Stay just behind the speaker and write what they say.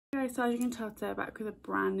Hey guys, so as you can tell today, I'm back with a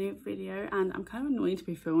brand new video, and I'm kind of annoyed to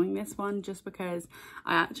be filming this one just because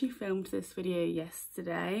I actually filmed this video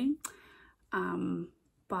yesterday,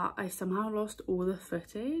 but I somehow lost all the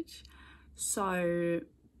footage. So,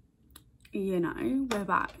 you know, we're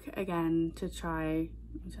back again to try,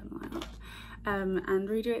 let me turn the light up, and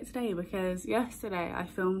redo it today, because yesterday I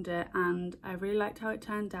filmed it and I really liked how it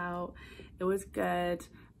turned out. It was good.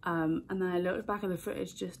 And then I looked back at the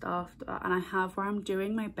footage just after, and I have where I'm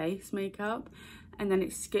doing my base makeup and then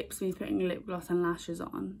it skips me putting lip gloss and lashes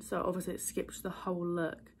on, so obviously it skips the whole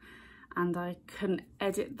look, and I couldn't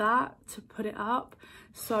edit that to put it up,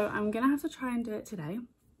 so I'm gonna have to try and do it today,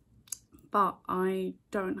 but I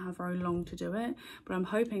don't have very long to do it. But I'm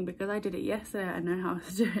hoping, because I did it yesterday, I know how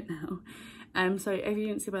to do it now. So if you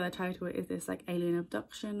didn't see by the title, it is this like alien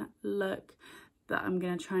abduction look that I'm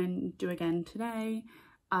gonna try and do again today.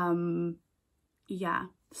 Yeah.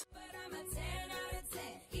 So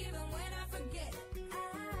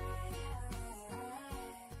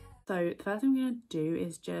the first thing I'm gonna do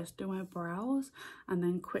is just do my brows and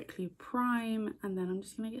then quickly prime, and then I'm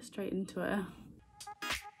just gonna get straight into it.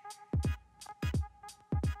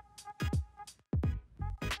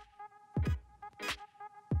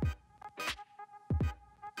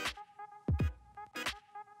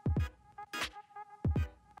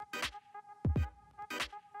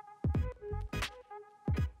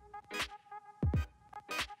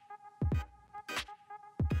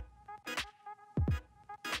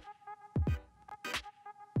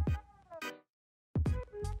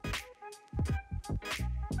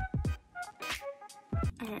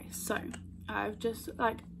 Okay, so I've just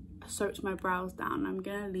like soaked my brows down. I'm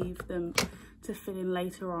gonna leave them to fill in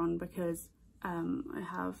later on because I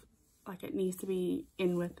have like, it needs to be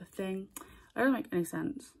in with the thing. It doesn't make any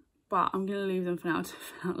sense, but I'm gonna leave them for now to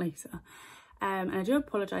fill out later. And I do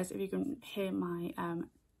apologize if you can hear my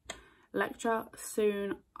lecture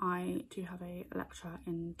soon. I do have a lecture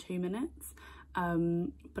in 2 minutes,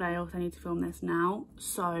 but I also need to film this now,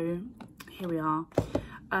 so here we are.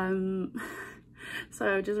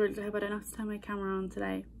 So I just really hope I don't have to turn my camera on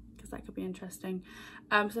today, because that could be interesting.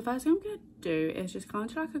 So the first thing I'm going to do is just go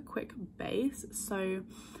into like a quick base. So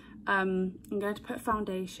I'm going to put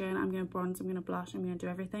foundation, I'm going to bronze, I'm going to blush, I'm going to do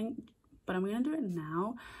everything, but I'm going to do it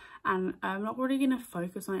now. And I'm not really going to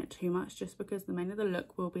focus on it too much, just because the main of the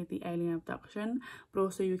look will be the alien abduction, but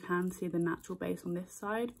also you can see the natural base on this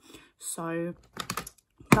side. So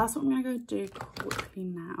that's what I'm going to go do quickly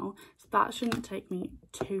now. So that shouldn't take me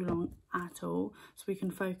too long at all, so we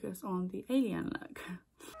can focus on the alien look.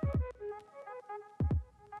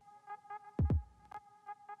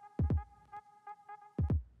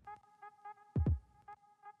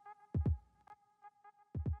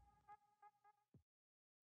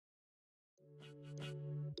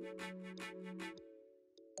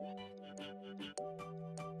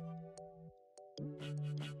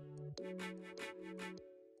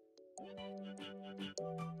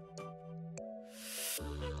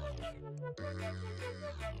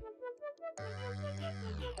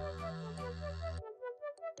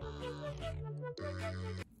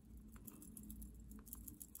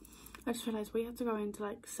 I just realised we have to go into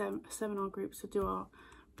like seminar groups to do our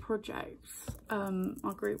projects,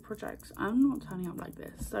 our group projects. I'm not turning up like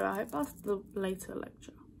this, so I hope that's the later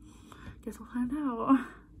lecture. Guess we'll find out.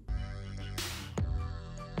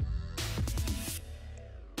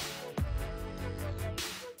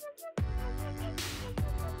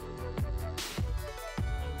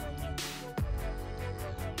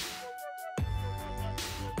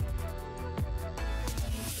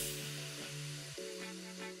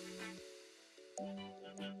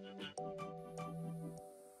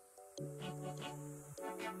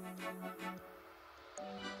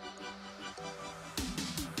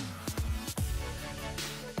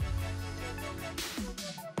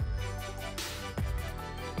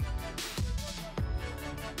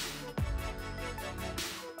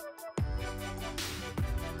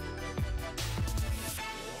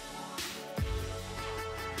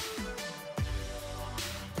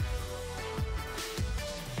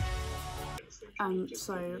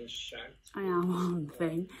 So I am on the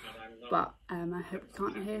thing, but I hope you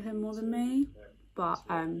can't hear him more than me, but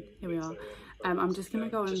here we are. I'm just gonna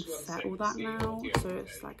go and set all that now, so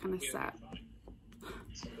it's like kind of set.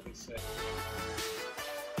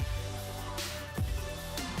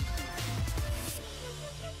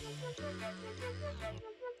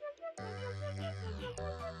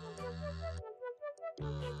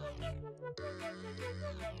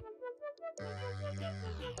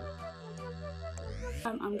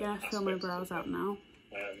 I'm gonna fill my brows out now.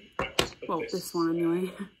 Well, this one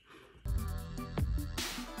anyway.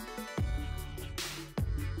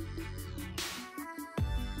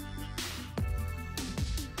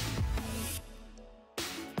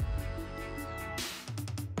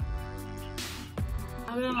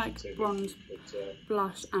 I'm gonna like bronze,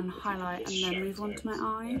 blush and highlight and then move on to my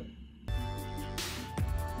eye.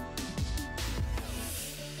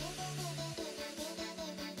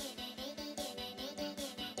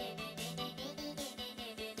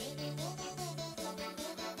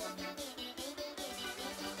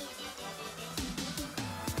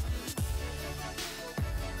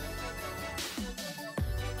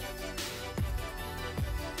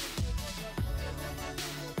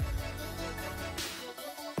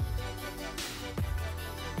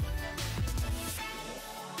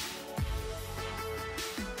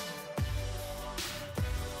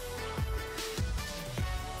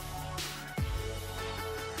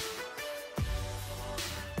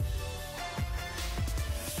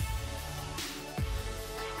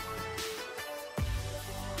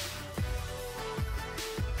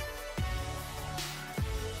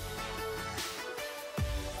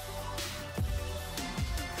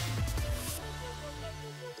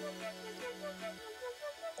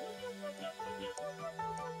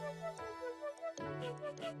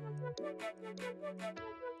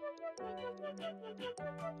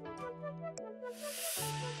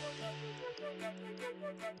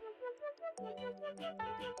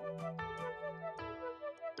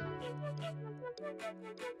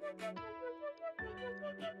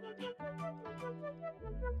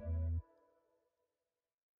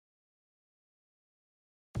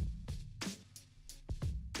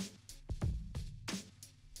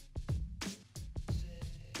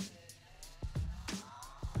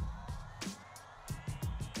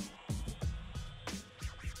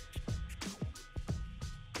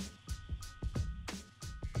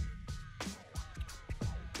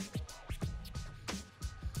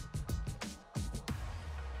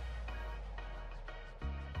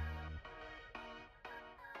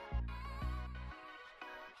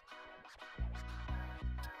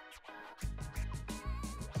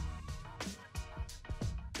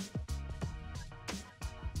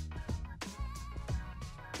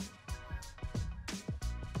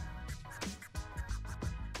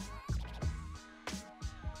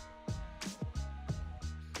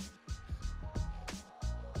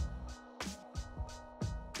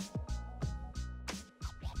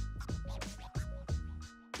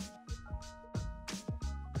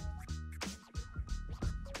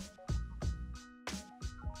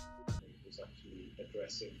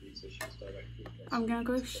 I'm gonna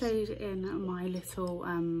go shade in my little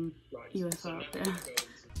UFO up there.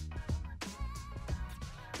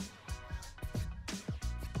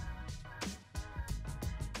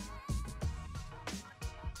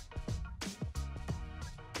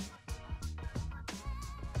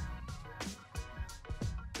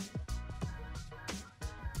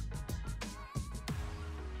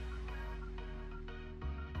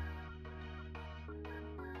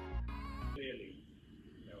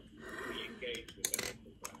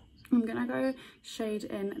 I'm gonna go shade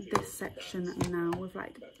in this section now with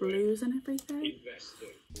like blues and everything.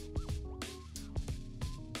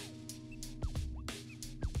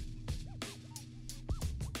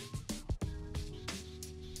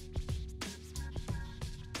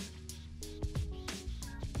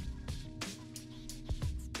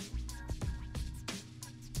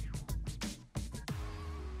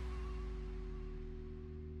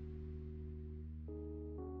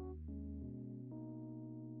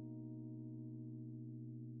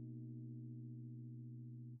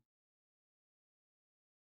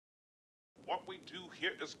 What we do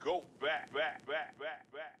here is go back.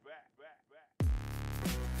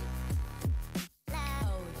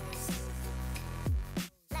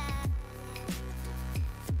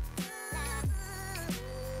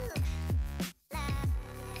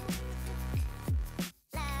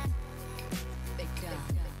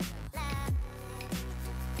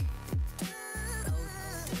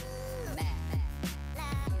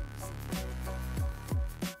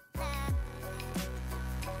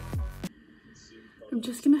 I'm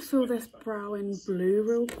just gonna fill this brow in blue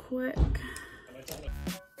real quick.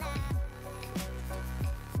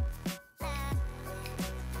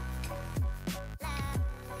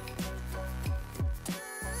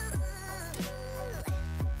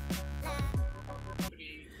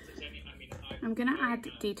 I'm gonna add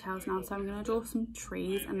details now, so I'm gonna draw some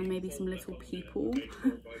trees and then maybe some little people.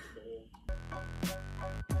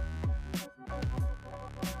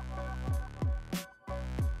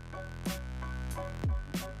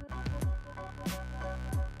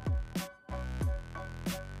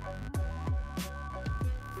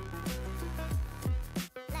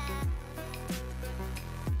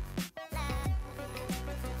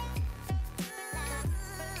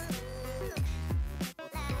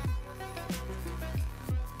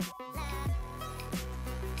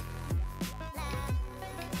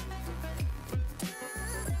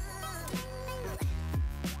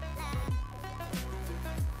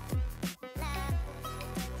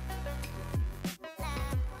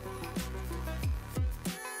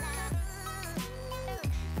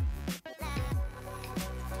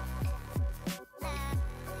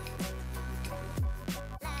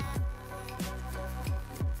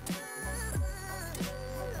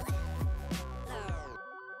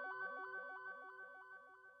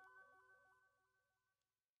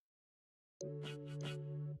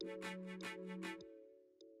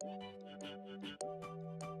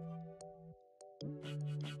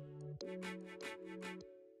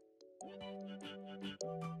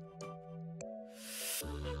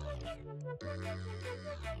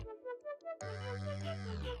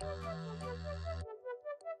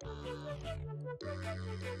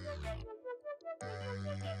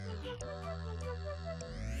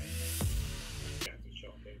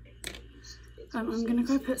 I'm gonna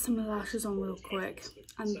go put some lashes on real quick,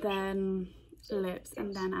 and then lips,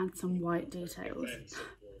 and then add some white details.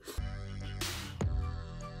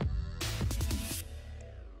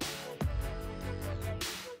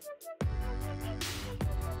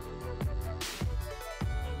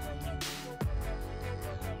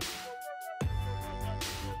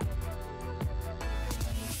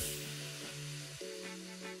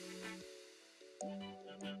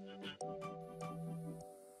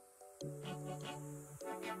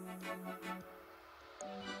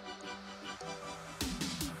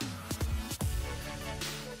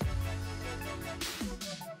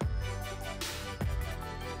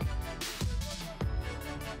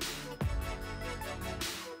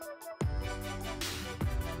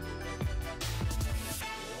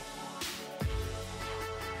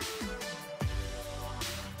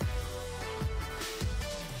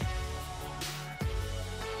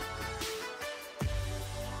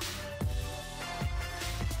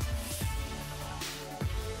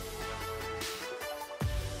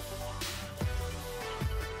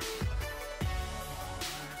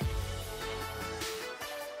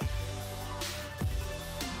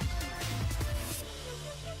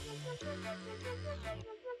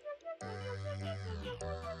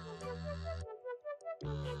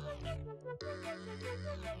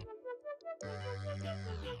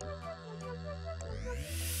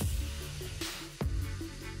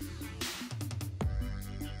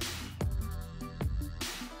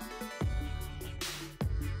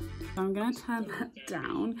 I'm gonna turn that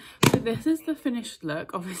down. So this is the finished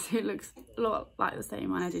look. Obviously it looks a lot like the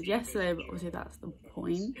same one I did yesterday, but obviously that's the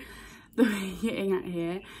point that we're getting at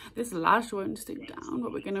here. This lash won't stick down,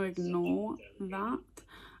 but we're gonna ignore that.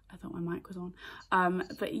 I thought my mic was on.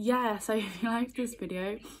 But yeah, so if you liked this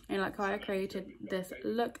video and you like how I created this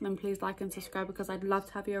look, then please like and subscribe, because I'd love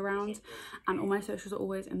to have you around. And all my socials are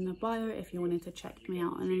always in the bio if you wanted to check me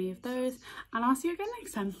out on any of those. And I'll see you again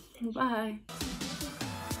next time. Bye.